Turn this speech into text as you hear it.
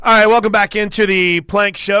All right, welcome back into the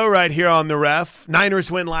Plank Show right here on the Ref.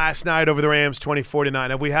 Niners win last night over the Rams 24-9.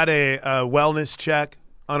 Have we had a wellness check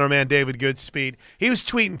on our man David Goodspeed? He was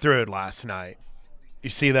tweeting through it last night. You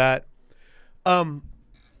see that?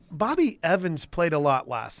 Bobby Evans played a lot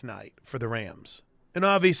last night for the Rams. And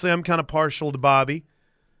obviously I'm kind of partial to Bobby.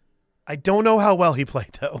 I don't know how well he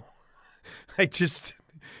played, though. It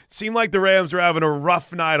seemed like the Rams were having a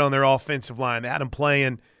rough night on their offensive line. They had him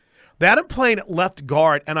playing at left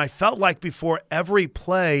guard, and I felt like before every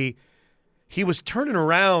play he was turning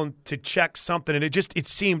around to check something, and it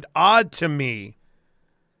seemed odd to me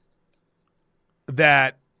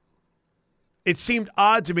that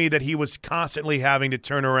he was constantly having to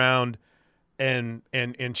turn around and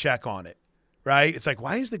check on it. Right? It's like,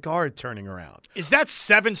 why is the guard turning around? Is that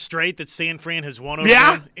 7 straight that San Fran has won over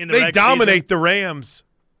them in the regular season? They dominate the Rams.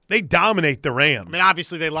 They dominate the Rams. I mean,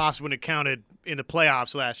 obviously they lost when it counted in the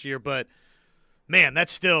playoffs last year, but, man,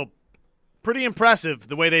 that's still pretty impressive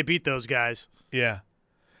the way they beat those guys. Yeah.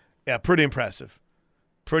 Yeah, pretty impressive.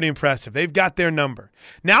 Pretty impressive. They've got their number.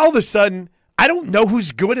 Now all of a sudden, I don't know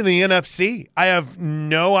who's good in the NFC. I have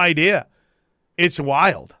no idea. It's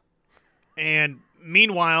wild. And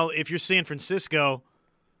meanwhile, if you're San Francisco,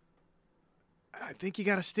 I think you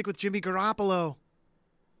got to stick with Jimmy Garoppolo.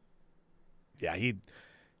 Yeah, he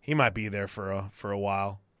might be there for a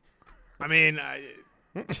while. I mean,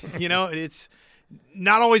 it's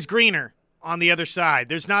not always greener on the other side.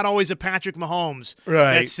 There's not always a Patrick Mahomes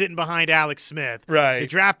that's sitting behind Alex Smith. Right. The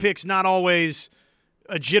draft pick's not always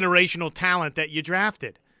a generational talent that you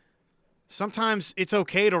drafted. Sometimes it's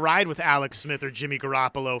okay to ride with Alex Smith or Jimmy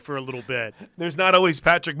Garoppolo for a little bit. There's not always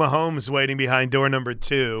Patrick Mahomes waiting behind door number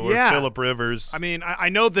 2 or Phillip Rivers. I mean, I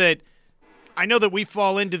know that we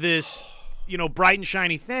fall into this, bright and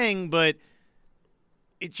shiny thing, but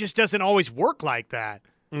it just doesn't always work like that.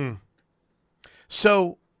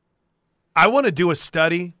 So I want to do a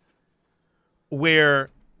study where,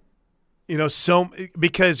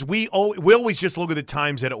 because we always just look at the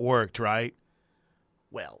times that it worked, right?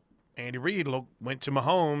 Well, Andy Reid went to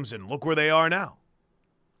Mahomes, and look where they are now.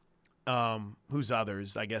 Who's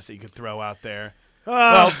others, I guess, that you could throw out there?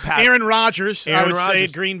 Aaron Rodgers, I would say,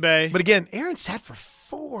 at Green Bay. But again, Aaron sat for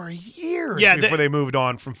 4 years before they moved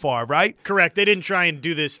on from Favre, right? Correct. They didn't try and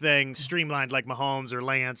do this thing streamlined like Mahomes or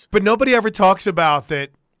Lance. But nobody ever talks about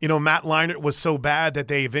that, Matt Leinart was so bad that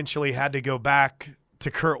they eventually had to go back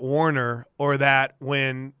to Kurt Warner, or that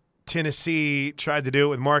when Tennessee tried to do it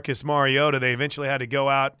with Marcus Mariota, they eventually had to go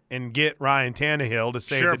out and get Ryan Tannehill to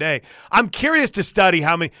save the day. I'm curious to study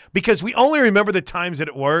how many, because we only remember the times that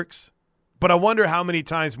it works, but I wonder how many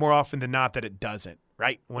times more often than not that it doesn't,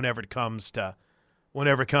 right? Whenever it comes to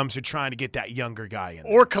trying to get that younger guy in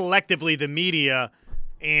there. Or collectively the media,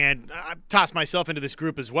 and I toss myself into this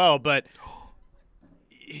group as well, but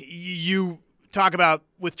you talk about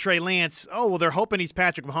with Trey Lance, they're hoping he's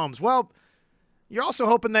Patrick Mahomes. Well, you're also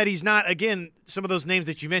hoping that he's not, again, some of those names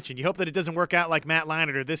that you mentioned. You hope that it doesn't work out like Matt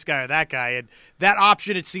Leinart or this guy or that guy. And that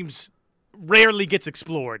option, it seems, rarely gets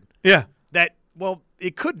explored. Yeah. That,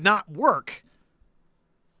 it could not work.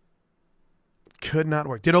 Could not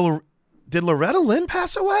work. Did Loretta Lynn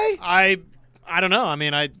pass away? I don't know. I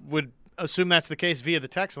mean, I would assume that's the case via the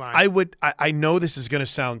text line. I know this is going to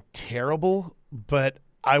sound terrible, but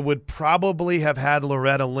I would probably have had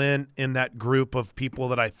Loretta Lynn in that group of people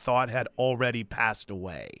that I thought had already passed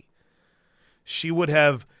away. She would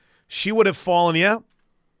have fallen,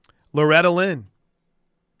 Loretta Lynn,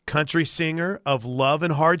 country singer of Love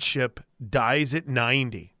and Hardship, dies at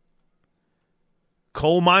 90.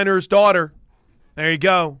 Coal miner's daughter. There you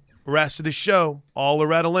go. Rest of the show, all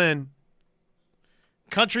Loretta Lynn.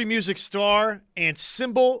 Country music star and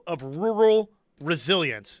symbol of rural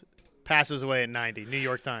resilience. Passes away at 90, New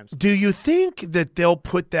York Times. Do you think that they'll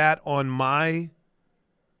put that on my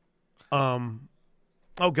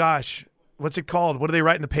what's it called? What do they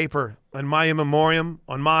write in the paper? On my in memoriam?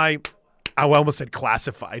 On my, I almost said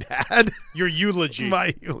classified ad. Your eulogy.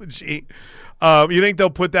 My eulogy. You think they'll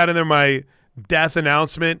put that in there, my death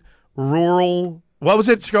announcement? Rural, what was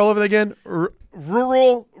it? Scroll over there again.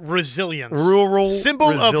 Rural resilience. Rural symbol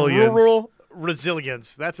resilience. Of rural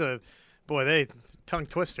resilience. That's tongue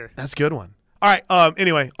twister. That's a good one. All right.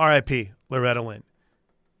 Anyway, R.I.P. Loretta Lynn.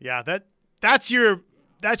 Yeah, that's your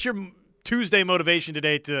Tuesday motivation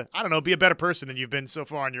today to, I don't know, be a better person than you've been so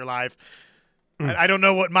far in your life. I don't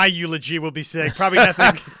know what my eulogy will be saying. Probably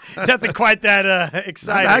nothing quite that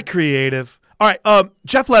exciting. Not that creative. All right.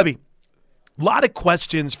 Jeff Levy. A lot of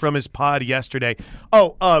questions from his pod yesterday.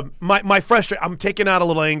 My frustration. I'm taking out a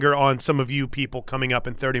little anger on some of you people coming up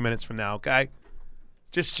in 30 minutes from now. Okay.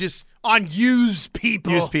 Just on use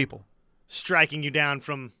people. Use people. Striking you down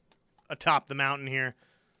from atop the mountain here.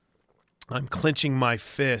 I'm clenching my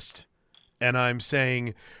fist, and I'm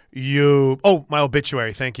saying, my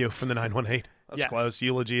obituary. Thank you from the 918. That's Yes. close.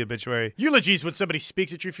 Eulogy, obituary. Eulogy is when somebody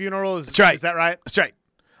speaks at your funeral. That's right. Is that right? That's right.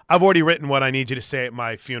 I've already written what I need you to say at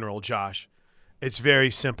my funeral, Josh. It's very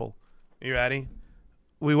simple. You ready?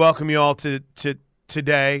 We welcome you all to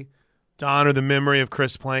today to honor the memory of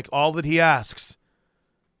Chris Plank. All that he asks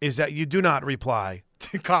is that you do not reply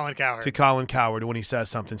To Colin Cowherd. to Colin Cowherd when he says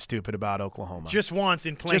something stupid about Oklahoma. Just once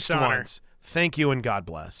in Plank's Just honor. once. Thank you and God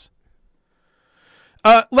bless.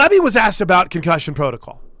 Levy was asked about concussion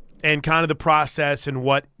protocol and kind of the process and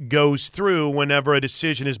what goes through whenever a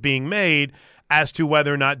decision is being made as to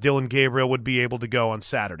whether or not Dillon Gabriel would be able to go on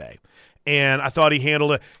Saturday. And I thought he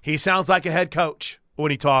handled it. He sounds like a head coach when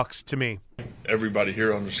he talks to me. Everybody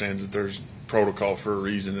here understands that there's protocol for a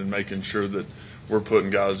reason, and making sure that we're putting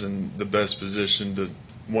guys in the best position to,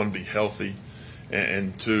 one, be healthy,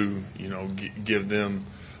 and two, give them,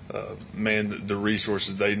 the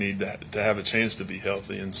resources they need to have a chance to be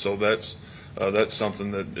healthy. And so that's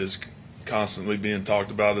something that is constantly being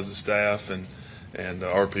talked about as a staff, and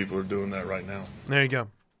our people are doing that right now. There you go.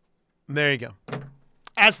 There you go.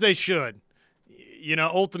 As they should.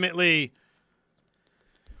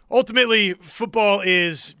 Ultimately, football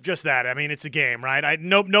is just that. I mean, it's a game, right?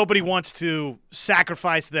 Nobody wants to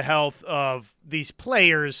sacrifice the health of these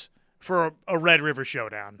players for a Red River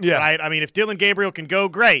showdown, right? I mean, if Dillon Gabriel can go,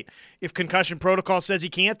 great. If concussion protocol says he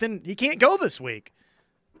can't, then he can't go this week.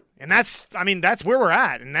 And that's where we're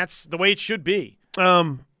at, and that's the way it should be.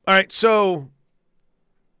 All right, so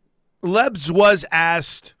Lebs was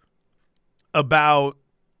asked about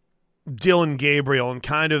Dillon Gabriel and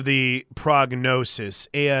kind of the prognosis,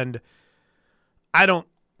 and I don't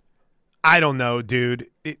know, dude.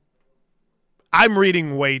 I'm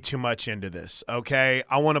reading way too much into this. Okay,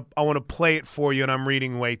 I want to play it for you, and I'm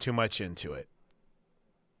reading way too much into it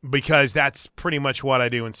because that's pretty much what I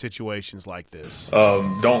do in situations like this.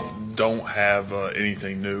 Don't have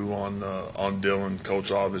anything new on Dillon.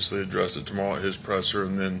 Coach obviously addressed it tomorrow at his presser,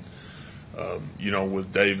 and then.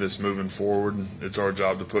 With Davis moving forward, it's our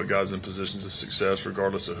job to put guys in positions of success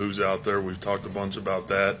regardless of who's out there. We've talked a bunch about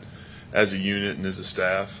that as a unit and as a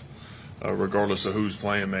staff. Regardless of who's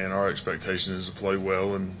playing, man, our expectation is to play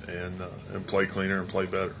well and play cleaner and play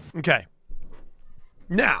better. Okay.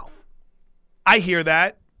 Now, I hear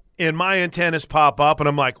that, and my antennas pop up, and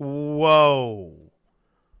I'm like, whoa.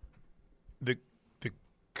 The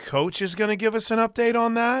coach is going to give us an update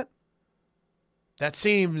on that? That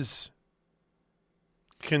seems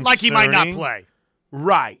concerning. Like he might not play.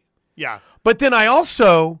 Right. Yeah. But then I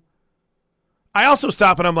also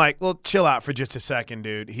stop and I'm like, well, chill out for just a second,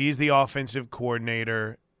 dude. He's the offensive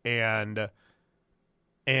coordinator, and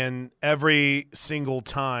every single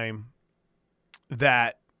time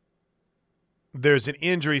that there's an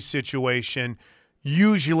injury situation,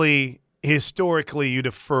 usually, historically, you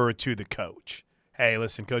defer to the coach. Hey,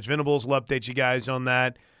 listen, Coach Venables will update you guys on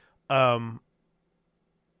that. I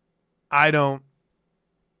don't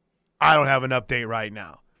have an update right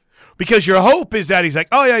now. Because your hope is that he's like,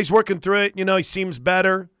 oh, yeah, he's working through it. He seems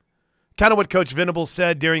better. Kind of what Coach Venables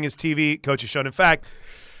said during his TV coaches show. In fact,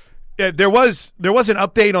 there was an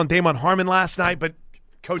update on Damon Harmon last night, but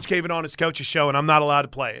Coach gave it on his coaches show, and I'm not allowed to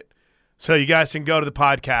play it. So you guys can go to the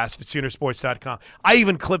podcast at Soonersports.com. I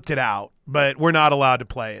even clipped it out, but we're not allowed to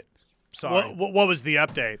play it. Sorry. What was the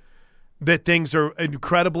update? That things are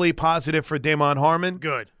incredibly positive for Damon Harmon.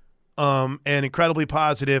 Good. And incredibly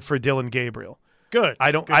positive for Dillon Gabriel. Good.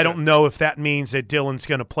 I don't know if that means that Dillon's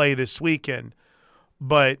going to play this weekend,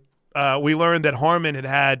 but we learned that Harmon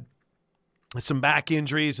had some back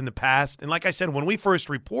injuries in the past, and like I said, when we first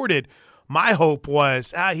reported, my hope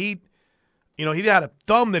was he had a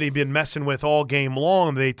thumb that he'd been messing with all game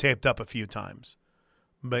long. They taped up a few times,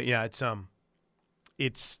 but yeah,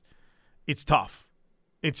 it's tough.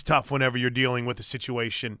 It's tough whenever you're dealing with a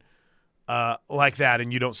situation like that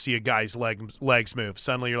and you don't see a guy's legs move.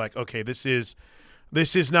 Suddenly you're like, okay, this is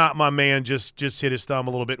not my man just hit his thumb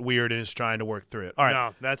a little bit weird and is trying to work through it. All right.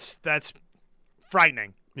 No, that's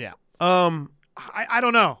frightening. Yeah. I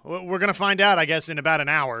don't know. We're going to find out, I guess, in about an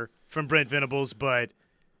hour from Brent Venables, but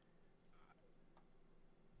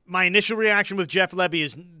my initial reaction with Jeff Lebby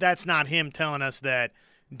is that's not him telling us that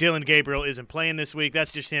Dillon Gabriel isn't playing this week.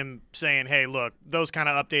 That's just him saying, hey, look, those kind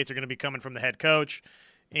of updates are going to be coming from the head coach.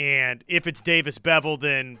 And if it's Davis Bevel,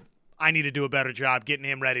 then I need to do a better job getting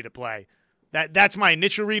him ready to play. That's my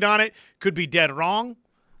initial read on it. Could be dead wrong.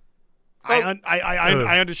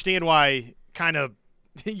 I understand why kind of,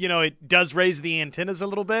 it does raise the antennas a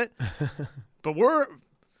little bit. But we're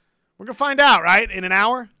going to find out, right, in an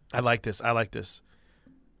hour? I like this.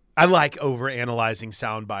 I like overanalyzing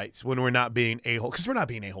sound bites when we're not being a-hole, because we're not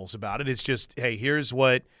being a-holes about it. It's just, hey, here's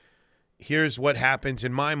what happens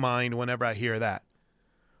in my mind whenever I hear that.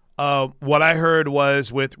 What I heard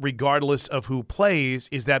was, with regardless of who plays,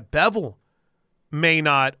 is that Bevell may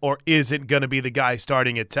not or isn't going to be the guy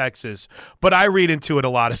starting at Texas. But I read into it a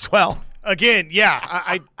lot as well. Again,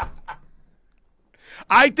 yeah.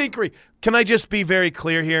 I think – can I just be very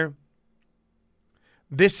clear here?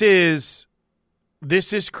 This is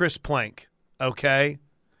Chris Plank, okay?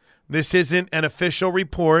 This isn't an official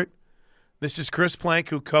report. This is Chris Plank,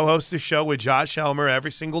 who co-hosts the show with Josh Helmer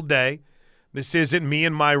every single day. This isn't me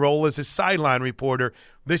and my role as a sideline reporter.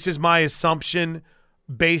 This is my assumption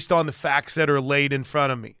based on the facts that are laid in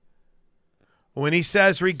front of me. When he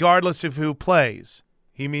says regardless of who plays,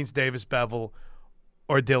 he means Davis Bevell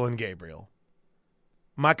or Dillon Gabriel.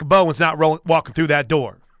 Micah Bowen's not walking through that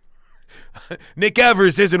door. Nick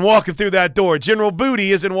Evers isn't walking through that door. General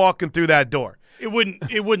Booty isn't walking through that door. It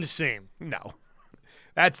wouldn't seem. No.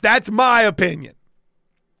 That's my opinion.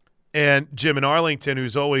 And Jim in Arlington,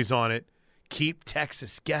 who's always on it, keep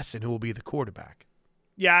Texas guessing who will be the quarterback.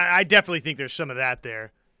 Yeah, I definitely think there's some of that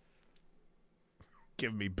there.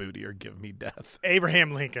 Give me Booty or give me death.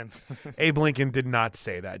 Abraham Lincoln. Abe Lincoln did not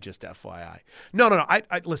say that, just FYI. No. I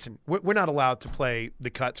listen, we're not allowed to play the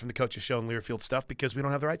cuts from the Coach's Show and Learfield stuff because we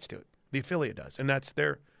don't have the rights to it. The affiliate does, and that's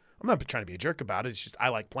their – I'm not trying to be a jerk about it. It's just I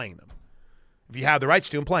like playing them. If you have the rights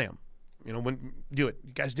to them, play them. When do it.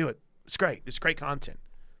 You guys do it. It's great. It's great content.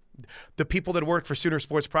 The people that work for Sooner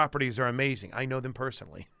Sports Properties are amazing. I know them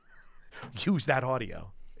personally. Use that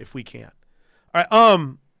audio if we can. All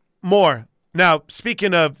right, more. Now,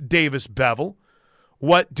 speaking of Davis Bevell,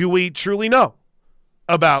 what do we truly know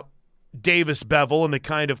about Davis Bevell and the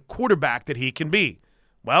kind of quarterback that he can be?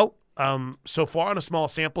 Well, so far on a small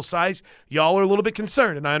sample size, y'all are a little bit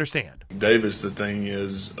concerned, and I understand. Davis, the thing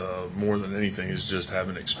is, more than anything, is just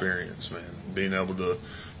having experience, man. Being able to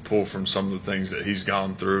pull from some of the things that he's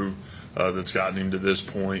gone through that's gotten him to this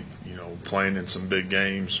point, playing in some big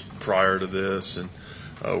games prior to this.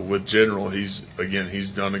 And with General, he's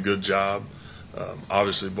done a good job.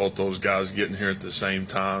 Obviously, both those guys getting here at the same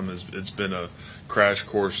time, it's been a crash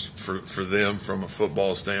course for them from a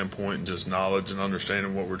football standpoint and just knowledge and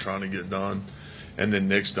understanding what we're trying to get done. And then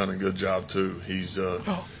Nick's done a good job too. He's a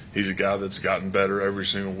guy that's gotten better every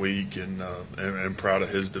single week, and proud of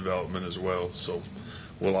his development as well. So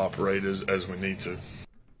we'll operate as we need to.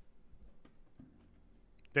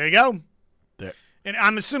 There you go. There. And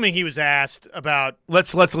I'm assuming he was asked about.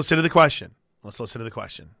 Let's listen to the question. Let's listen to the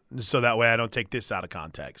question, so that way I don't take this out of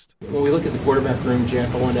context. When we look at the quarterback room,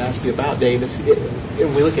 Jeff, I wanted to ask you about Davis.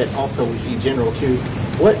 And we look at also, we see General too.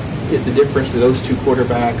 What is the difference to those two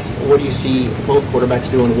quarterbacks? What do you see both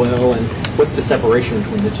quarterbacks doing well, and what's the separation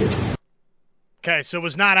between the two? Okay, so it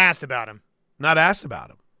was not asked about him. Not asked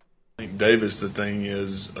about him. I think Davis, the thing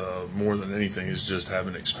is, more than anything, is just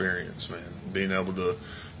having experience, man. Being able to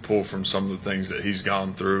pull from some of the things that he's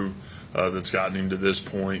gone through that's gotten him to this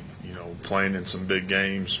point, playing in some big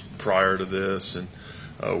games prior to this.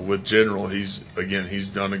 And with General, he's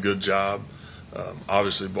done a good job.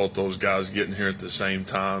 Obviously, both those guys getting here at the same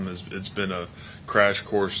time, it's been a crash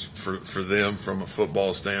course for them from a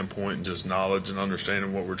football standpoint and just knowledge and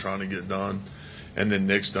understanding what we're trying to get done. And then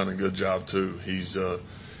Nick's done a good job too. He's a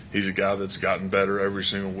guy that's gotten better every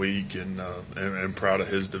single week and proud of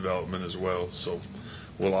his development as well. So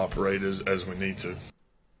we'll operate as we need to.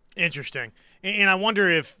 Interesting. And I wonder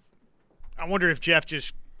if Jeff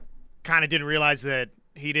just kind of didn't realize that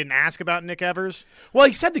he didn't ask about Nick Evers. Well,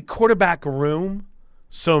 he said the quarterback room,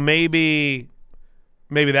 so maybe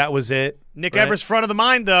that was it. Nick right? Evers front of the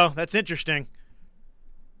mind, though. That's interesting.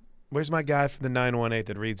 Where's my guy from the 918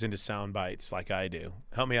 that reads into sound bites like I do?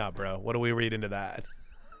 Help me out, bro. What do we read into that?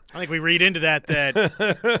 I think we read into that.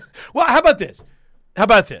 Well, how about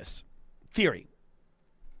this? Theory.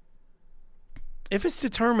 If it's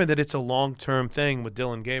determined that it's a long-term thing with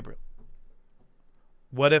Dillon Gabriel,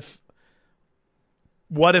 what if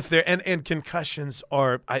they're and concussions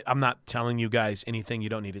are I'm not telling you guys anything you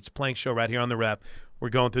don't need. It's a Plank Show right here on the Ref. We're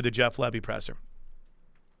going through the Jeff Lebby presser.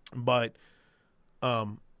 But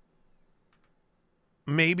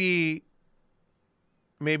maybe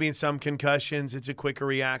in some concussions it's a quicker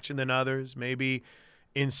reaction than others. Maybe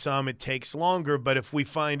in some it takes longer. But if we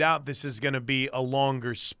find out this is going to be a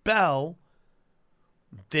longer spell,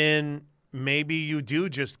 then maybe you do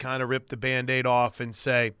just kind of rip the Band-Aid off and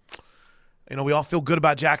say, we all feel good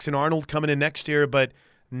about Jackson Arnold coming in next year, but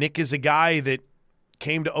Nick is a guy that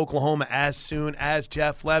came to Oklahoma as soon as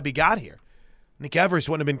Jeff Lebby got here. Nick Evers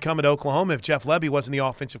wouldn't have been coming to Oklahoma if Jeff Lebby wasn't the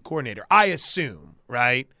offensive coordinator. I assume,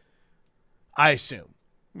 right?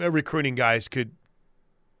 recruiting guys could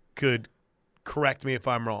correct me if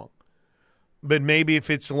I'm wrong. But maybe if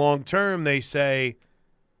it's long term, they say,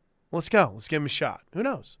 let's go. Let's give him a shot. Who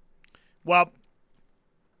knows? Well,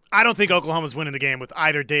 I don't think Oklahoma's winning the game with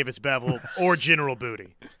either Davis Bevel or General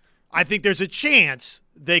Booty. I think there's a chance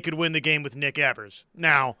they could win the game with Nick Evers.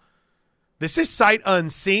 Now, this is sight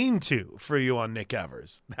unseen, too, for you on Nick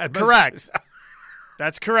Evers. Correct.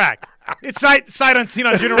 That's correct. It's sight unseen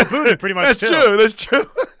on General Booty, pretty much. That's true.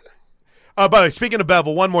 By the way, speaking of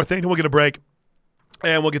Bevel, one more thing, then we'll get a break,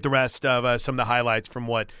 and we'll get the rest of some of the highlights from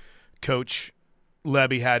what Coach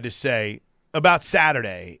Lebby had to say about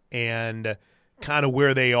Saturday and kind of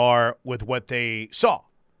where they are with what they saw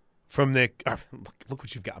from Nick. Look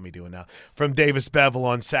what you've got me doing now. From Davis Bevel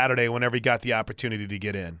on Saturday whenever he got the opportunity to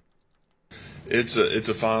get in. It's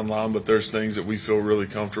a fine line, but there's things that we feel really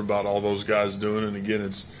comfortable about all those guys doing. And again,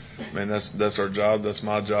 that's our job. That's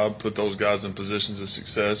my job. Put those guys in positions of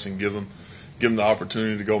success and give them the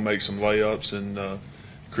opportunity to go make some layups and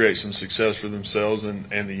create some success for themselves and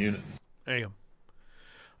the unit. There you go.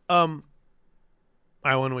 All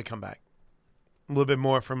right, when we come back, a little bit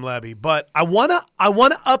more from Lebby, but I wanna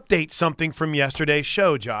update something from yesterday's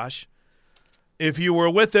show, Josh. If you were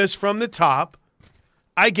with us from the top,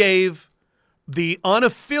 I gave the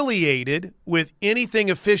unaffiliated with anything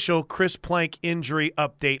official Chris Plank injury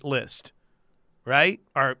update list, right?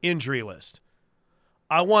 Our injury list.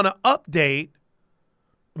 I want to update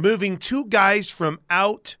moving 2 guys from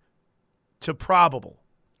out to probable.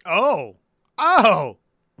 Oh.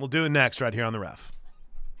 We'll do it next right here on the Ref.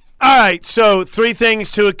 All right, so 3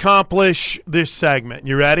 things to accomplish this segment.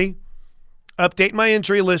 You ready? Update my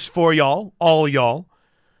injury list for y'all, all y'all.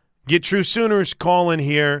 Get True Sooners calling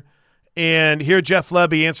here and hear Jeff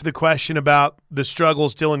Lebby answer the question about the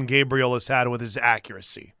struggles Dylan Gabriel has had with his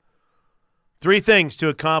accuracy. 3 things to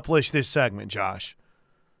accomplish this segment, Josh.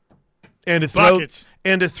 And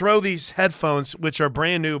to throw these headphones, which are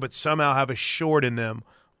brand new but somehow have a short in them,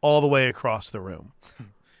 all the way across the room.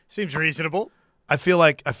 Seems reasonable. I feel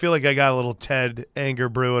like I got a little Ted anger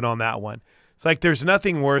brewing on that one. It's like there's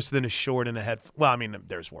nothing worse than a short in a headphone. Well, I mean,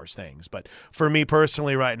 there's worse things, but for me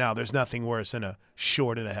personally right now, there's nothing worse than a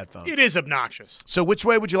short in a headphone. It is obnoxious. So which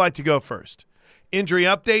way would you like to go first? Injury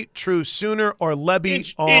update, True Sooner, or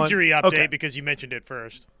Lebby on injury update, okay. Because you mentioned it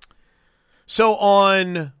first. So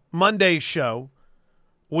on Monday's show,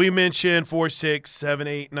 we mentioned 4, 6, 7,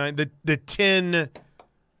 8, 9, the 10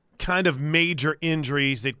 kind of major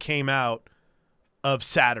injuries that came out of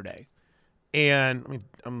Saturday. And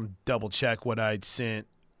I'm going to double check what I'd sent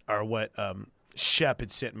or what Shep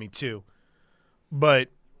had sent me too. But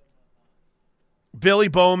Billy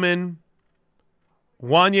Bowman,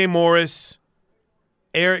 Wanye Morris,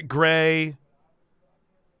 Eric Gray,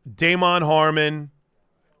 Damon Harmon.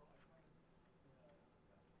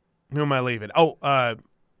 Who am I leaving?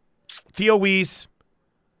 Theo Weiss,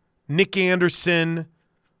 Nick Anderson,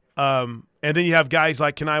 and then you have guys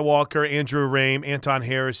like Kenai Walker, Andrew Rame, Anton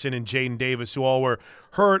Harrison, and Jaden Davis, who all were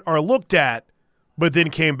hurt or looked at, but then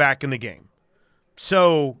came back in the game.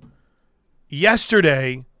 So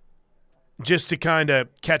yesterday, just to kind of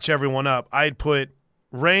catch everyone up, I'd put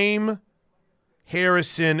Rame,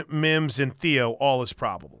 Harrison, Mims, and Theo all as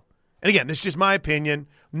probable. And again, this is just my opinion,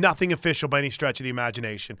 nothing official by any stretch of the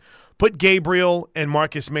imagination. Put Gabriel and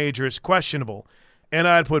Marcus Major as questionable, and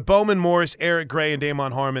I'd put Bowman, Morris, Eric Gray, and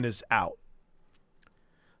Damon Harmon as out.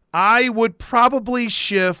 I would probably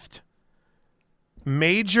shift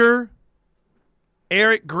Major,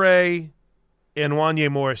 Eric Gray, and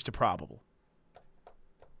Wanye Morris to probable.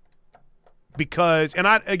 Because,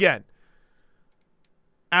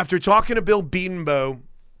 after talking to Bill Beatonbow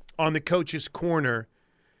on the coach's corner,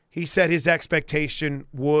 he said his expectation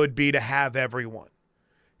would be to have everyone.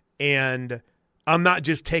 And I'm not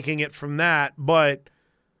just taking it from that, but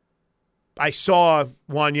I saw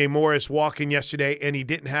Wanye Morris walking yesterday, and he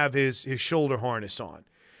didn't have his shoulder harness on.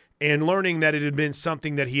 And learning that it had been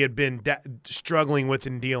something that he had been struggling with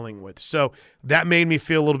and dealing with. So that made me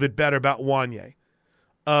feel a little bit better about Wanye.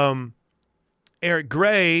 Eric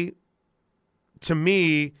Gray, to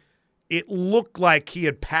me, it looked like he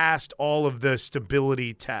had passed all of the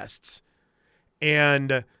stability tests.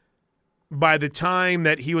 And by the time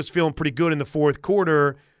that he was feeling pretty good in the fourth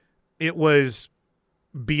quarter, it was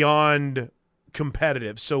beyond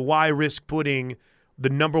competitive. So why risk putting the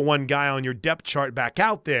number one guy on your depth chart back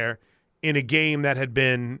out there in a game that had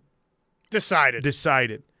been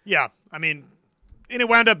decided? Yeah. I mean, and it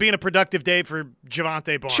wound up being a productive day for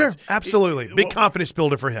Javonte Barnes. Sure, absolutely. Big confidence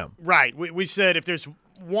builder for him. Right. We said if there's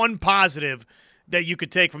one positive that you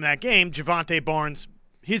could take from that game, Javonte Barnes,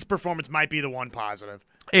 his performance might be the one positive.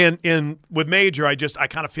 And with Major, I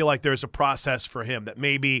kind of feel like there's a process for him that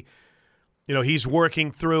maybe, he's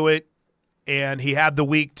working through it and he had the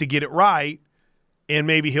week to get it right, and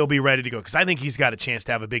maybe he'll be ready to go because I think he's got a chance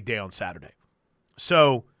to have a big day on Saturday.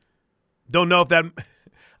 So don't know if that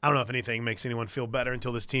 – I don't know if anything makes anyone feel better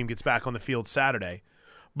until this team gets back on the field Saturday.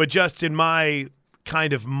 But just in my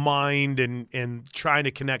kind of mind and trying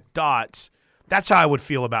to connect dots, that's how I would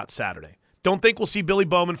feel about Saturday. Don't think we'll see Billy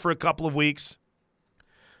Bowman for a couple of weeks.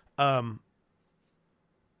 Doubt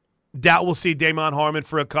we'll see Damon Harmon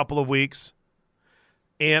for a couple of weeks.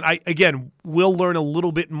 And we'll learn a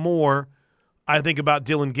little bit more, I think, about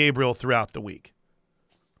Dillon Gabriel throughout the week.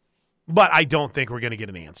 But I don't think we're going to get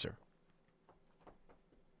an answer.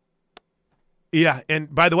 Yeah,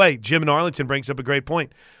 and by the way, Jim in Arlington brings up a great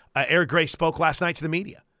point. Eric Gray spoke last night to the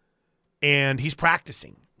media, and he's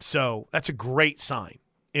practicing. So that's a great sign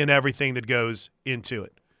in everything that goes into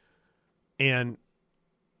it. And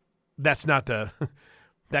that's not that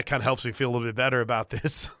kind of helps me feel a little bit better about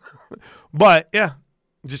this. But, yeah,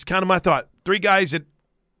 just kind of my thought. 3 guys that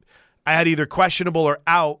I had either questionable or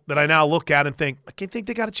out that I now look at and think, I can't think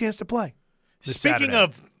they got a chance to play. Speaking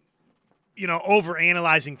of,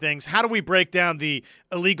 over-analyzing things, how do we break down the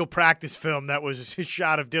illegal practice film that was a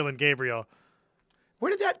shot of Dillon Gabriel? Where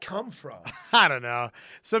did that come from? I don't know.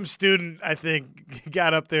 Some student, I think,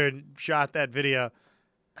 got up there and shot that video.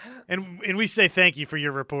 And we say thank you for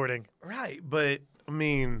your reporting. Right, but, I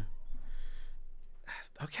mean,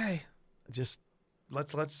 okay. Just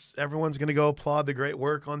let's everyone's going to go applaud the great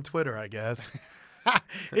work on Twitter, I guess.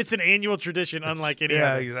 It's an annual tradition, unlike any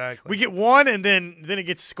other. Yeah, exactly. We get one, and then it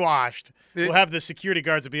gets squashed. We'll have the security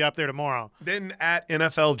guards will be up there tomorrow. Then at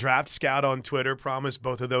NFL Draft Scout on Twitter promised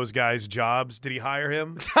both of those guys jobs. Did he hire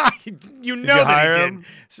him? You know that he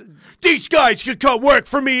did. These guys could come work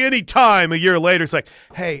for me anytime. A year later, it's like,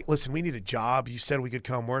 hey, listen, we need a job. You said we could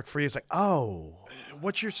come work for you. It's like, oh.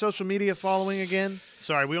 What's your social media following again?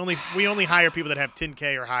 Sorry, we only hire people that have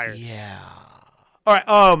 10K or higher. Yeah. All right,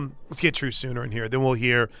 let's get True Sooner in here. Then we'll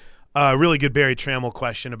hear a really good Barry Trammell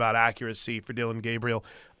question about accuracy for Dillon Gabriel.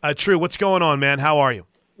 True, what's going on, man? How are you?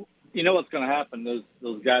 You know what's going to happen?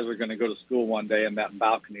 Those guys are going to go to school one day, and that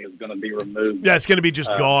balcony is going to be removed. Yeah, it's going to be just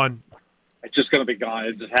gone. It's just going to be gone.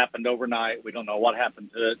 It just happened overnight. We don't know what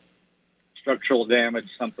happened to it. Structural damage,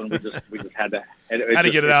 something. We just had to had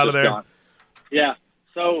to get it out of there. Gone. Yeah.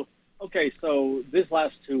 So this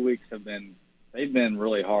last 2 weeks they've been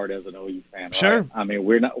really hard as an OU fan. Right? Sure. I mean,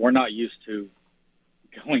 we're not used to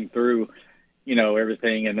going through,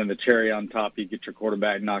 everything, and then the cherry on top, you get your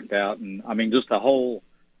quarterback knocked out, and I mean, just the whole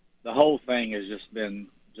thing has just been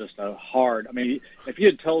just a hard. I mean, if you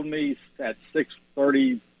had told me at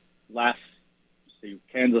 6:30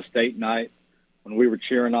 Kansas State night when we were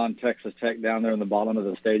cheering on Texas Tech down there in the bottom of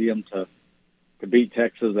the stadium to beat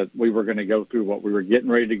Texas, that we were going to go through what we were getting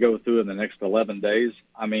ready to go through in the next 11 days.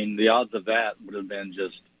 I mean, the odds of that would have been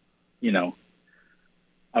just,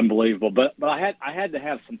 unbelievable. But I had to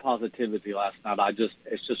have some positivity last night. It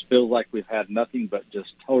just feels like we've had nothing but just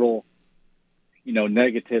total,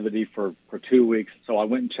 negativity for 2 weeks. So I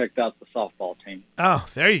went and checked out the softball team. Oh,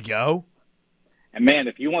 there you go. And man,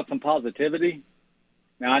 if you want some positivity,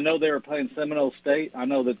 now I know they were playing Seminole State. I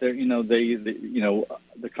know that they're,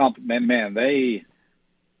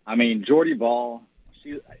 Jordy Ball,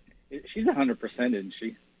 she's 100%, isn't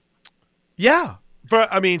she? Yeah.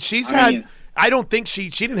 I don't think she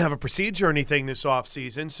didn't have a procedure or anything this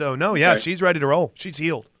offseason. So, no, yeah, okay. She's ready to roll. She's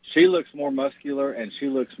healed. She looks more muscular and she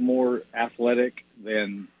looks more athletic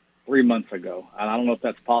than 3 months ago. And I don't know if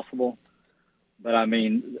that's possible. But, I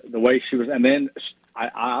mean, the way she was – and then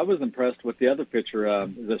I was impressed with the other pitcher,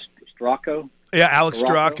 Stracco. Yeah, Alex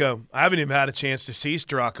Stracco. I haven't even had a chance to see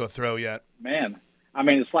Stracco throw yet. Man, I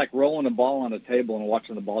mean, it's like rolling a ball on a table and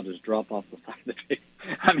watching the ball just drop off the side of the table.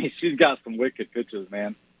 I mean, she's got some wicked pitches,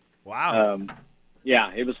 man. Wow.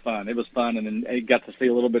 Yeah, it was fun. It was fun, and then I got to see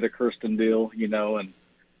a little bit of Kirsten Deal, and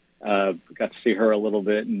got to see her a little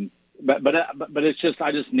bit. But it's just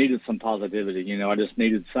I just needed some positivity. I just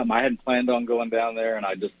needed something. I hadn't planned on going down there, and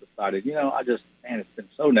I just decided, it's been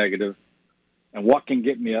so negative, and what can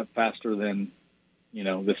get me up faster than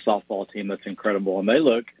this softball team that's incredible, and they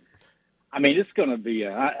look. I mean, it's going to be,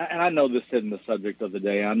 and I know this isn't the subject of the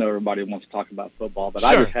day. I know everybody wants to talk about football, but sure.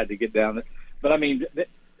 I just had to get down there. But I mean,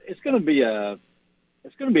 it's going to be an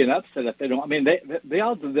upset if they don't. I mean, the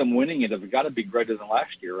odds of them winning it have got to be greater than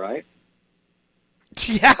last year, right?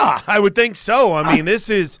 Yeah, I would think so. I mean, this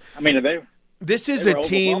is. I mean, this is they a were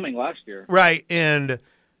team overwhelming last year, right? And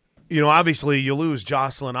obviously, you lose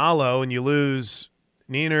Jocelyn Allo and you lose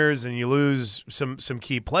Nieners and you lose some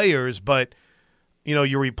key players, but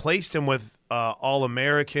you replaced him with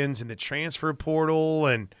All-Americans in the transfer portal,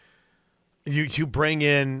 and you bring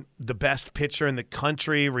in the best pitcher in the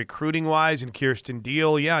country recruiting-wise in Kirsten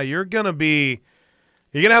Deal. Yeah, you're going to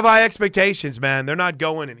have high expectations, man. They're not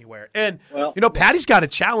going anywhere. And, Patty's got a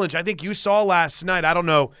challenge. I think you saw last night. I don't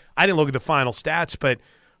know. I didn't look at the final stats, but,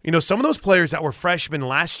 some of those players that were freshmen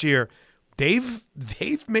last year, they've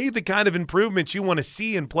made the kind of improvements you want to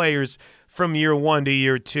see in players from year 1 to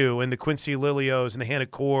year 2, and the Quincy Lilios and the Hannah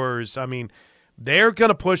Kors. I mean, they're going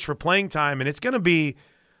to push for playing time, and it's going to be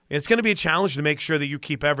a challenge to make sure that you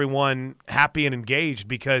keep everyone happy and engaged,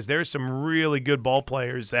 because there's some really good ball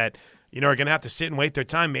players that are going to have to sit and wait their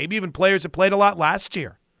time. Maybe even players that played a lot last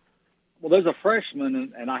year. Well, there's a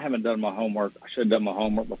freshman, and I haven't done my homework. I should have done my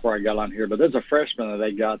homework before I got on here. But there's a freshman that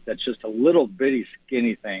they got that's just a little bitty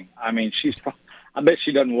skinny thing. I mean, I bet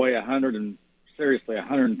she doesn't weigh 110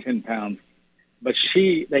 pounds. But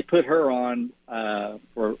they put her on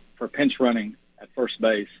for pinch running at first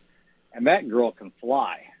base, and that girl can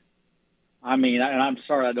fly. I mean, and I'm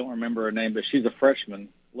sorry I don't remember her name, but she's a freshman,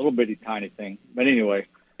 little bitty tiny thing. But anyway.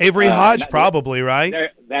 Avery Hodge, probably, right?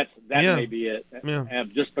 That may be it. Yeah.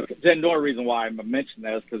 Just because, the only reason why I mentioned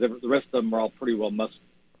that is because the rest of them are all pretty well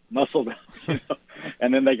muscled,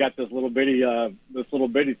 and then they got this little bitty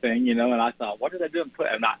thing, and I thought, what did they do?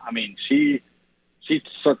 I mean, she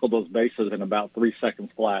circled those bases in about 3 seconds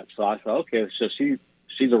flat. So I thought, okay, it's just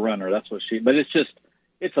she's a runner. That's what but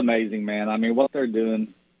it's amazing, man. I mean, what they're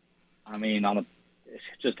doing, I mean, it's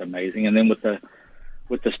just amazing. And then with the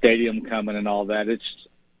stadium coming and all that, it's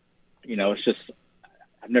just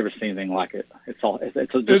I've never seen anything like it. It's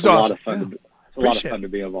just a awesome. lot of fun. It's a lot of fun to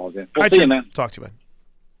be involved in. All right, see you, man. Talk to you, man.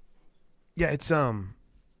 Yeah, it's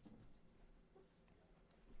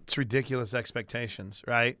ridiculous expectations,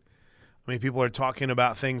 right? I mean, people are talking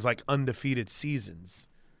about things like undefeated seasons,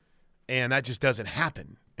 and that just doesn't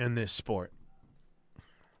happen in this sport.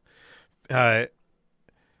 Deb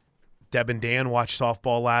and Dan watched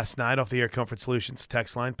softball last night off the Air Comfort Solutions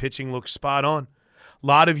text line. Pitching looks spot on. A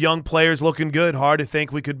lot of young players looking good. Hard to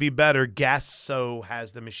think we could be better. Gasso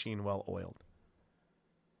has the machine well oiled.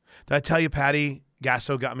 Did I tell you, Patty,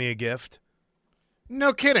 Gasso got me a gift?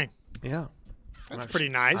 No kidding. Yeah. That's pretty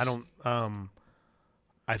nice.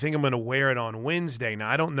 I think I'm going to wear it on Wednesday. Now,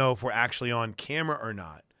 I don't know if we're actually on camera or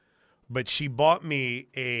not, but she bought me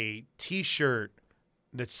a T-shirt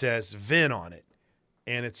that says Vin on it,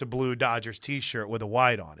 and it's a blue Dodgers T-shirt with a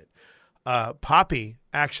white on it. Poppy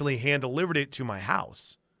actually hand-delivered it to my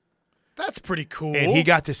house. That's pretty cool. And he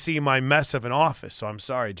got to see my mess of an office, so I'm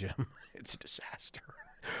sorry, Jim. It's a disaster.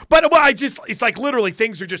 But it's like literally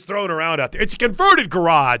things are just thrown around out there. It's a converted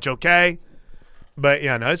garage, okay? But,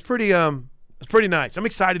 yeah, no, it's pretty nice. I'm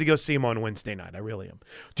excited to go see him on Wednesday night. I really am.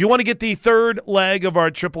 Do you want to get the third leg of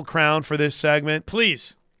our Triple Crown for this segment?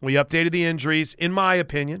 Please. We updated the injuries, in my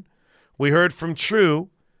opinion. We heard from True.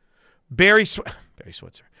 Barry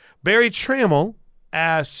Switzer. Barry Trammell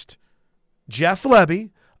asked Jeff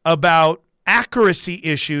Lebby about accuracy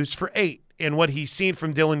issues for 8 and what he's seen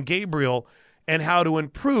from Dylan Gabriel and how to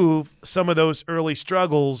improve some of those early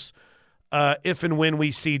struggles if and when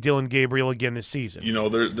we see Dylan Gabriel again this season.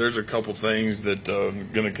 There's a couple things that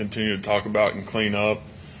I'm going to continue to talk about and clean up.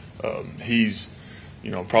 He's,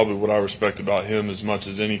 probably what I respect about him as much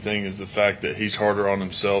as anything is the fact that he's harder on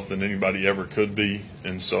himself than anybody ever could be.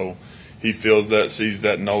 And so he feels that, sees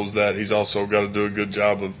that, knows that. He's also got to do a good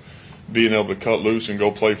job of being able to cut loose and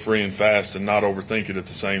go play free and fast and not overthink it at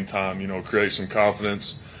the same time. Create some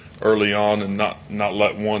confidence early on and not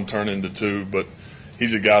let one turn into two. But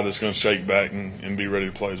he's a guy that's going to shake back and be ready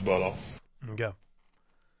to play his butt off. Okay.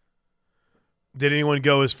 Did anyone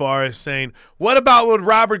go as far as saying, what about what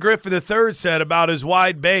Robert Griffin III said about his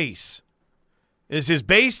wide base? Is his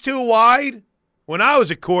base too wide? When I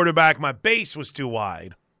was a quarterback, my base was too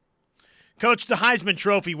wide. Coach, the Heisman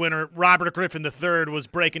Trophy winner, Robert Griffin III, was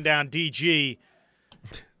breaking down DG.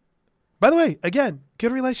 By the way, again,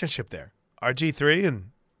 good relationship there. RG3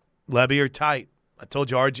 and Lebby are tight. I told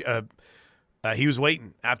you he was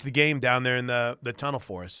waiting after the game down there in the tunnel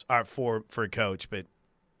for us, for Coach, but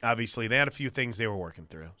obviously they had a few things they were working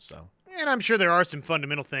through. So, and I'm sure there are some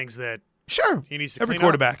fundamental things that he needs to every clean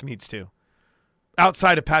quarterback up. needs to,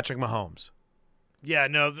 outside of Patrick Mahomes. Yeah,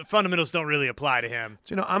 no, the fundamentals don't really apply to him.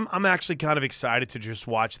 So, I'm actually kind of excited to just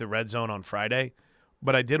watch the Red Zone on Friday,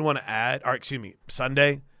 but I did want to add,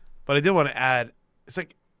 Sunday, but I did want to add, it's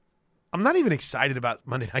like, I'm not even excited about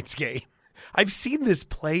Monday night's game. I've seen this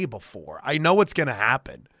play before. I know what's going to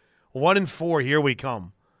happen. 1-4, here we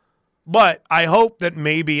come. But I hope that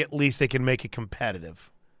maybe at least they can make it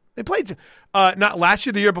competitive. They played, not last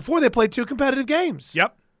year, the year before, they played 2 competitive games.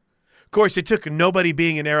 Yep. Of course, it took nobody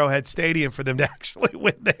being in Arrowhead Stadium for them to actually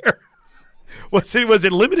win there. Was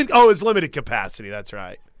it limited? Oh, it's limited capacity. That's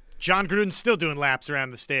right. John Gruden's still doing laps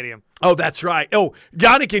around the stadium. Oh, that's right. Oh,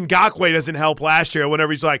 Yannick Ngakoue doesn't help last year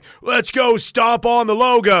whenever he's like, let's go stomp on the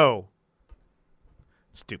logo.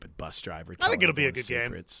 Stupid bus driver. I think it'll be a good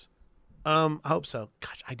secrets. I hope so.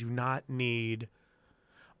 Gosh, I do not need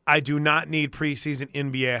preseason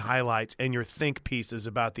NBA highlights and your think pieces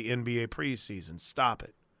about the NBA preseason. Stop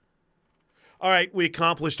it. All right, we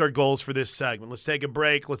accomplished our goals for this segment. Let's take a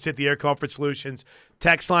break. Let's hit the Air Comfort Solutions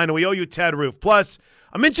text line, and we owe you Ted Roof. Plus,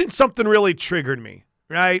 I mentioned something really triggered me,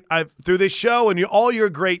 right? Through this show and all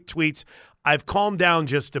your great tweets, I've calmed down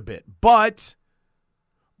just a bit. But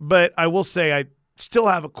I will say I still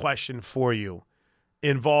have a question for you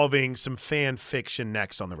involving some fan fiction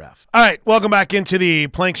next on The Ref. All right, welcome back into the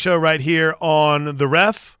Plank Show right here on The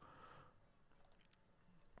Ref.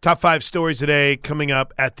 Top 5 stories today coming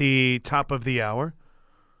up at the top of the hour.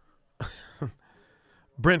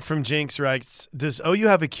 Brent from Jinx writes, does OU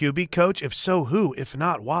have a QB coach? If so, who? If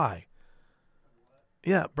not, why?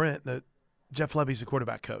 Yeah, Brent, Jeff Lebby's the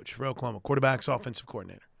quarterback coach for Oklahoma. Quarterback's offensive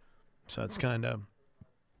coordinator. So it's kind of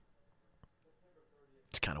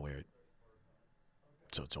weird.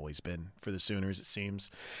 So it's always been for the Sooners, it seems.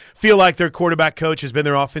 Feel like their quarterback coach has been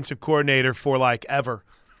their offensive coordinator for like ever.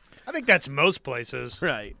 I think that's most places.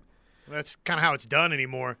 Right. That's kind of how it's done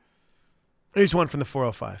anymore. Here's one from the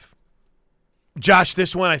 405. Josh,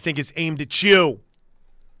 this one I think is aimed at you.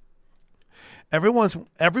 Everyone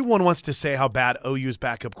wants to say how bad OU's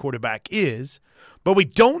backup quarterback is, but we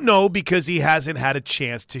don't know because he hasn't had a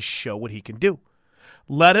chance to show what he can do.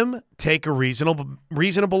 Let him take a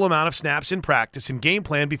reasonable amount of snaps in practice and game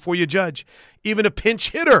plan before you judge. Even a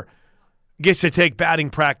pinch hitter gets to take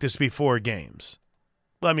batting practice before games.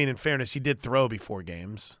 Well, I mean, in fairness, he did throw before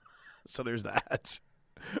games, so there's that,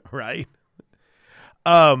 right?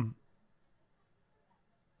 Yeah,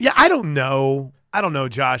 I don't know,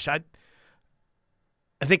 Josh. I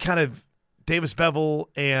think kind of Davis Bevell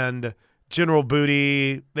and General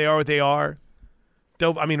Booty, they are what they are.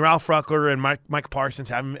 I mean, Ralph Ruckler and Mike Parsons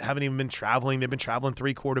haven't even been traveling. They've been traveling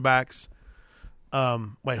 3 quarterbacks.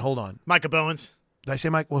 Wait, hold on. Micah Bowens. Did I say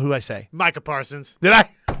Mike? Well, who did I say? Micah Parsons. Did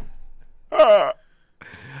I?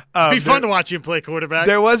 It'd be fun to watch him play quarterback.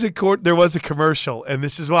 There was a commercial, and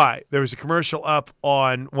this is why. There was a commercial up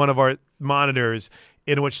on one of our monitors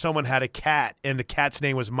in which someone had a cat, and the cat's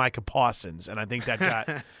name was Micah Parsons, and I think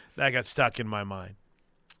that got stuck in my mind.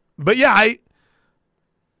 But yeah,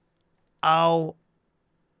 I'll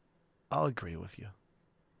agree with you.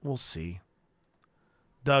 We'll see.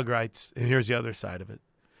 Doug writes, and here's the other side of it.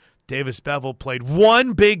 Davis Bevell played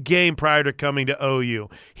one big game prior to coming to OU.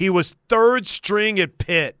 He was 3rd string at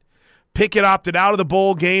Pitt. Pickett opted out of the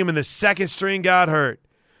bowl game, and the 2nd string got hurt.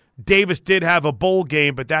 Davis did have a bowl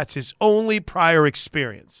game, but that's his only prior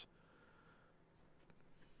experience.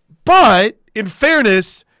 But, in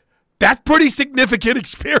fairness, that's pretty significant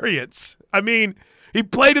experience. I mean, he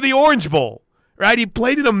played in the Orange Bowl, right? He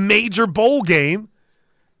played in a major bowl game,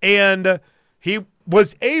 and he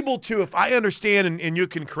was able to, if I understand, and you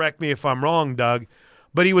can correct me if I'm wrong, Doug,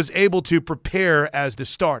 but he was able to prepare as the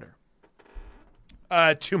starter.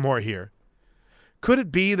 2 more here. Could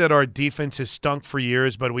it be that our defense has stunk for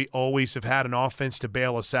years, but we always have had an offense to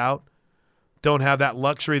bail us out? Don't have that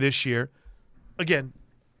luxury this year. Again,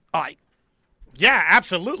 yeah,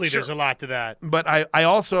 absolutely. Sure. There's a lot to that. But I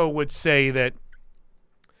also would say that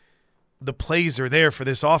the plays are there for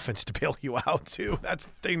this offense to bail you out too. That's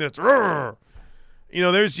the thing that's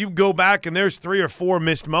you go back and there's 3 or 4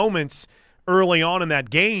 missed moments early on in that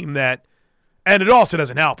game and it also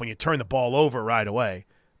doesn't help when you turn the ball over right away.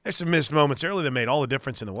 There's some missed moments early that made all the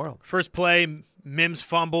difference in the world. First play, Mims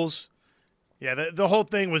fumbles. Yeah, the whole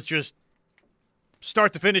thing was just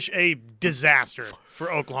start to finish a disaster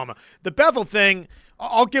for Oklahoma. The Bevell thing,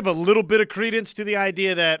 I'll give a little bit of credence to the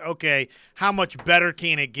idea that, okay, how much better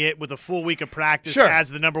can it get with a full week of practice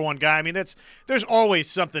as the number 1 guy? I mean, there's always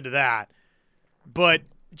something to that. But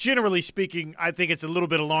generally speaking, I think it's a little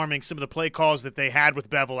bit alarming, some of the play calls that they had with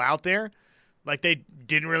Bevell out there. Like they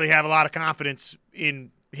didn't really have a lot of confidence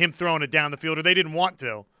in him throwing it down the field, or they didn't want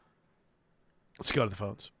to. Let's go to the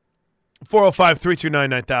phones.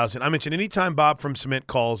 405-329-9000. I mentioned anytime Bob from Cement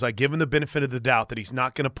calls, I give him the benefit of the doubt that he's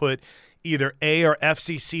not going to put either A or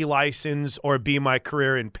FCC license or B my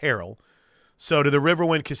career in peril. So to the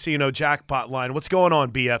Riverwind Casino jackpot line, what's going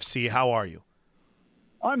on, BFC? How are you?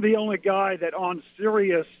 I'm the only guy that on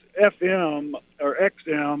Sirius FM or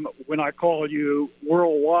XM, when I call you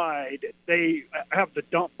worldwide, they have the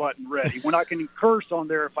dump button ready. When I can curse on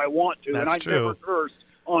there if I want to, That's and I true. never curse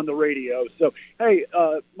on the radio. So, hey,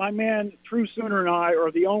 my man True Sooner and I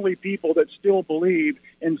are the only people that still believe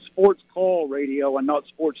in sports call radio and not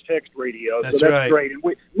sports text radio. That's so that's right. great. And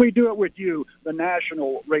we do it with you, the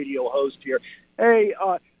national radio host here. Hey,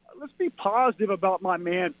 let's be positive about my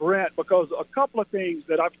man Brent, because a couple of things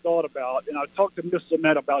that I've thought about, and I've talked to Miss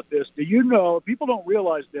Cement about this. Do you know, people don't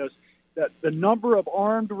realize this, that the number of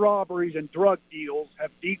armed robberies and drug deals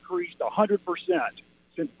have decreased 100%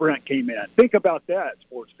 since Brent came in? Think about that,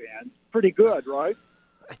 sports fans. Pretty good, right?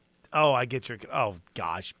 Oh, I get your – oh,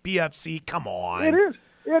 gosh. BFC, come on. It is.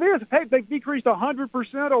 It is. Hey, they've decreased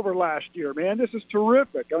 100% over last year, man. This is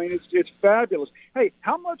terrific. I mean, it's fabulous. Hey,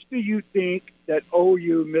 how much do you think that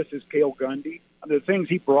OU misses Cale Gundy? I mean, the things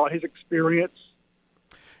he brought, his experience.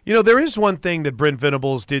 You know, there is one thing that Brent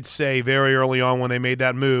Venables did say very early on when they made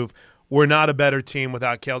that move. We're not a better team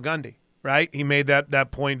without Cale Gundy, right? He made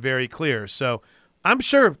that point very clear. So I'm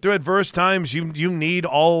sure through adverse times you need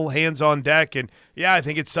all hands on deck. And, yeah, I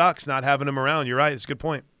think it sucks not having him around. You're right. It's a good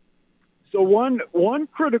point. So one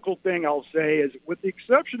critical thing I'll say is, with the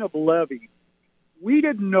exception of Levy, we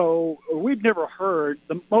didn't know, or we'd never heard,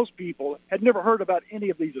 most people had never heard about any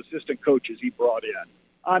of these assistant coaches he brought in.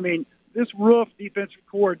 I mean, this Roof defensive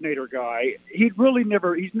coordinator guy, he'd really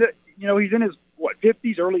never, he's in his,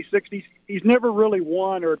 50s, early 60s. He's never really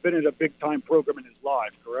won or been in a big-time program in his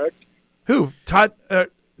life, correct? Who? Todd,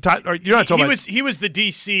 or you're not talking about – He was the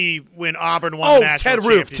DC when Auburn won the national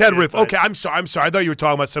championship. Ted Roof. Okay, I'm sorry. I thought you were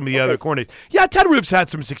talking about some of the other coordinators. Yeah, Ted Roof's had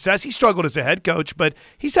some success. He struggled as a head coach, but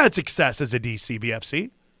he's had success as a DC BFC.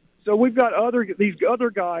 So we've got these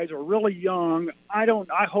other guys are really young. I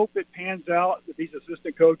hope it pans out that these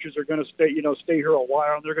assistant coaches are going to stay here a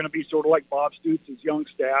while, and they're going to be sort of like Bob Stoops' young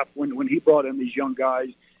staff when he brought in these young guys.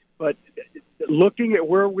 But looking at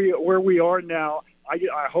where we are now,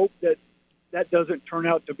 I hope that doesn't turn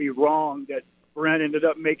out to be wrong, that Brent ended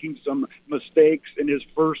up making some mistakes in his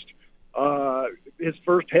first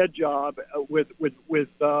head job with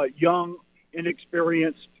young,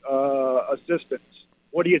 inexperienced assistants.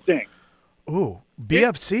 What do you think? Ooh,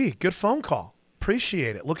 BFC, good phone call.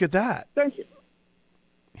 Appreciate it. Look at that. Thank you.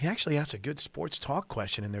 He actually asked a good sports talk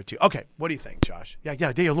question in there, too. Okay, what do you think, Josh? Yeah,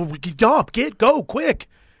 a little dump. Go, quick.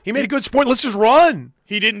 He made a good sport. Let's just run.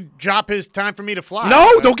 He didn't drop his time for me to fly.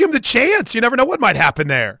 No, don't give him the chance. You never know what might happen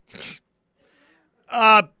there.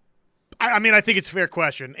 I think it's a fair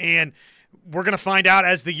question, and we're going to find out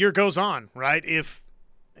as the year goes on, right? If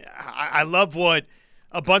I love what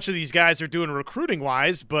a bunch of these guys are doing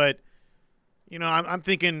recruiting-wise, but, I'm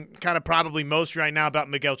thinking kind of probably most right now about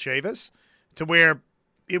Miguel Chavis, to where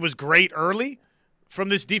it was great early from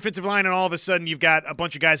this defensive line, and all of a sudden you've got a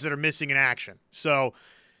bunch of guys that are missing in action. So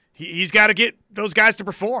he's got to get those guys to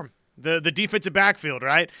perform. The defensive backfield,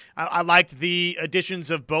 right? I liked the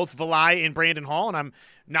additions of both Valai and Brandon Hall, and I'm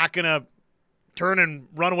not going to turn and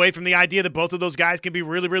run away from the idea that both of those guys can be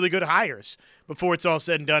really, really good hires before it's all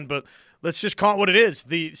said and done. But let's just call it what it is.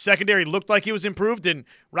 The secondary looked like it was improved, and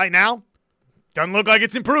right now doesn't look like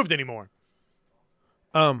it's improved anymore.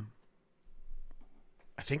 I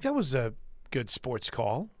think that was a good sports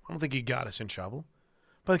call. I don't think he got us in trouble.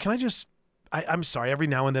 But can I just I'm sorry, every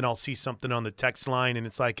now and then I'll see something on the text line and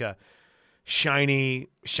it's like a shiny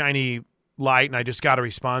light and I just got to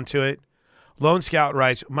respond to it. Lone Scout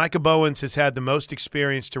writes, Micah Bowens has had the most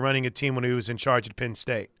experience to running a team when he was in charge at Penn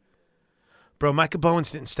State. Bro, Micah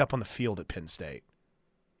Bowens didn't step on the field at Penn State.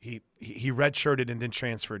 He redshirted and then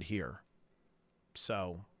transferred here.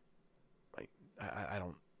 So I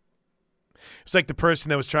don't. It's like the person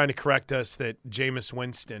that was trying to correct us that Jameis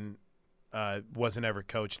Winston wasn't ever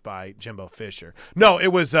coached by Jimbo Fisher. No, it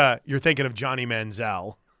was you're thinking of Johnny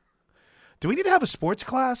Manziel. Do we need to have a sports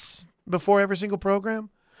class before every single program?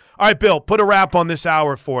 All right, Bill, put a wrap on this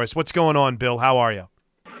hour for us. What's going on, Bill? How are you?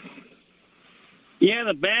 Yeah,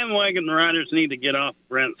 the bandwagon riders need to get off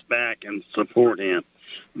Brent's back and support him.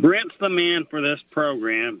 Brent's the man for this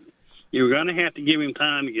program. You're going to have to give him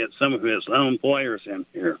time to get some of his own players in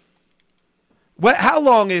here. How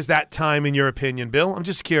long is that time, in your opinion, Bill? I'm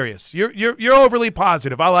just curious. You're overly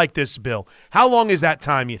positive. I like this, Bill. How long is that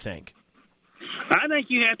time, you think? I think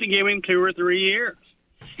you have to give him 2 or 3 years.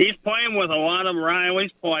 He's playing with a lot of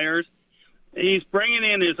Riley's players. He's bringing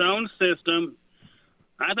in his own system.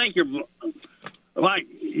 I think you're like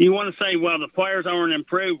you want to say, well, the players aren't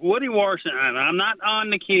improved. Woody Washington, I'm not on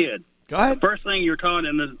the kid. Go ahead. The first thing you're taught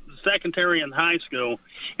in the secondary and high school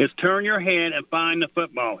is turn your head and find the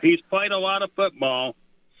football. He's played a lot of football.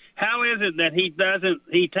 How is it that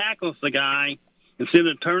he tackles the guy instead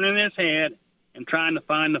of turning his head and trying to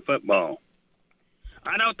find the football?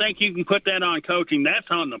 I don't think you can put that on coaching. That's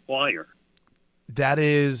on the player. That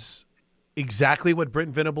is exactly what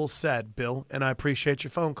Brent Venables said, Bill, and I appreciate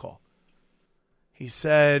your phone call. He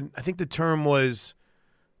said, I think the term was,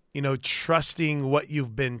 trusting what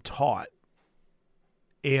you've been taught.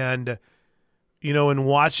 And, in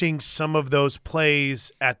watching some of those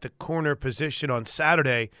plays at the corner position on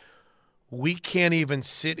Saturday, we can't even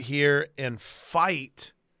sit here and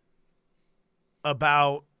fight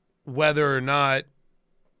about whether or not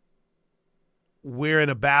we're in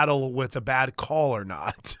a battle with a bad call or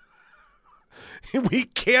not. We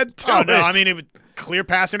can't tell. Oh, no, I mean, it was clear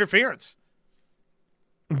pass interference.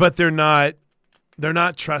 But they're not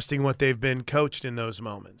trusting what they've been coached in those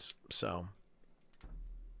moments. So,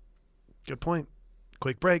 good point.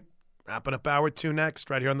 Quick break. Wrapping up hour 2 next,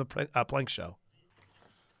 right here on the Plank Show.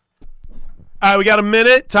 All right, we got a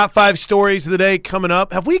minute. Top 5 stories of the day coming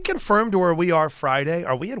up. Have we confirmed where we are Friday?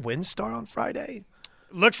 Are we at WinStar on Friday?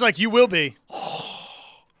 Looks like you will be.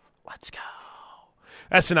 Let's go.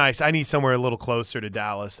 That's nice. I need somewhere a little closer to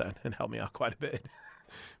Dallas and help me out quite a bit.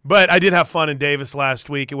 But I did have fun in Davis last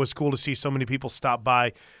week. It was cool to see so many people stop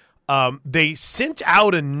by. They sent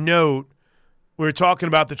out a note. We were talking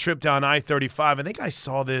about the trip down I-35. I think I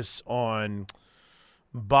saw this on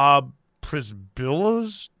Bob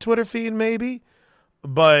Prisbilla's Twitter feed maybe,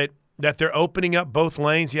 but that they're opening up both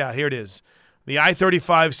lanes. Yeah, here it is. The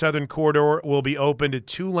I-35 Southern Corridor will be open to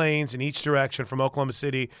 2 lanes in each direction from Oklahoma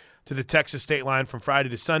City to the Texas state line from Friday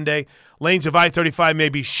to Sunday. Lanes of I-35 may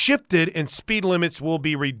be shifted and speed limits will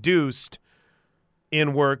be reduced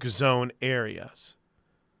in work zone areas.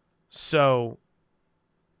 So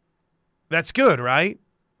that's good, right?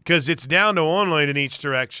 Because it's down to 1 lane in each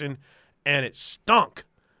direction, and it stunk.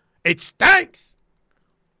 It stinks!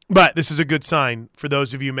 But this is a good sign for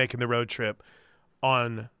those of you making the road trip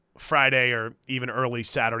on Friday or even early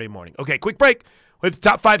Saturday morning. Okay, quick break with the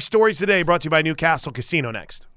top 5 stories today brought to you by Newcastle Casino next.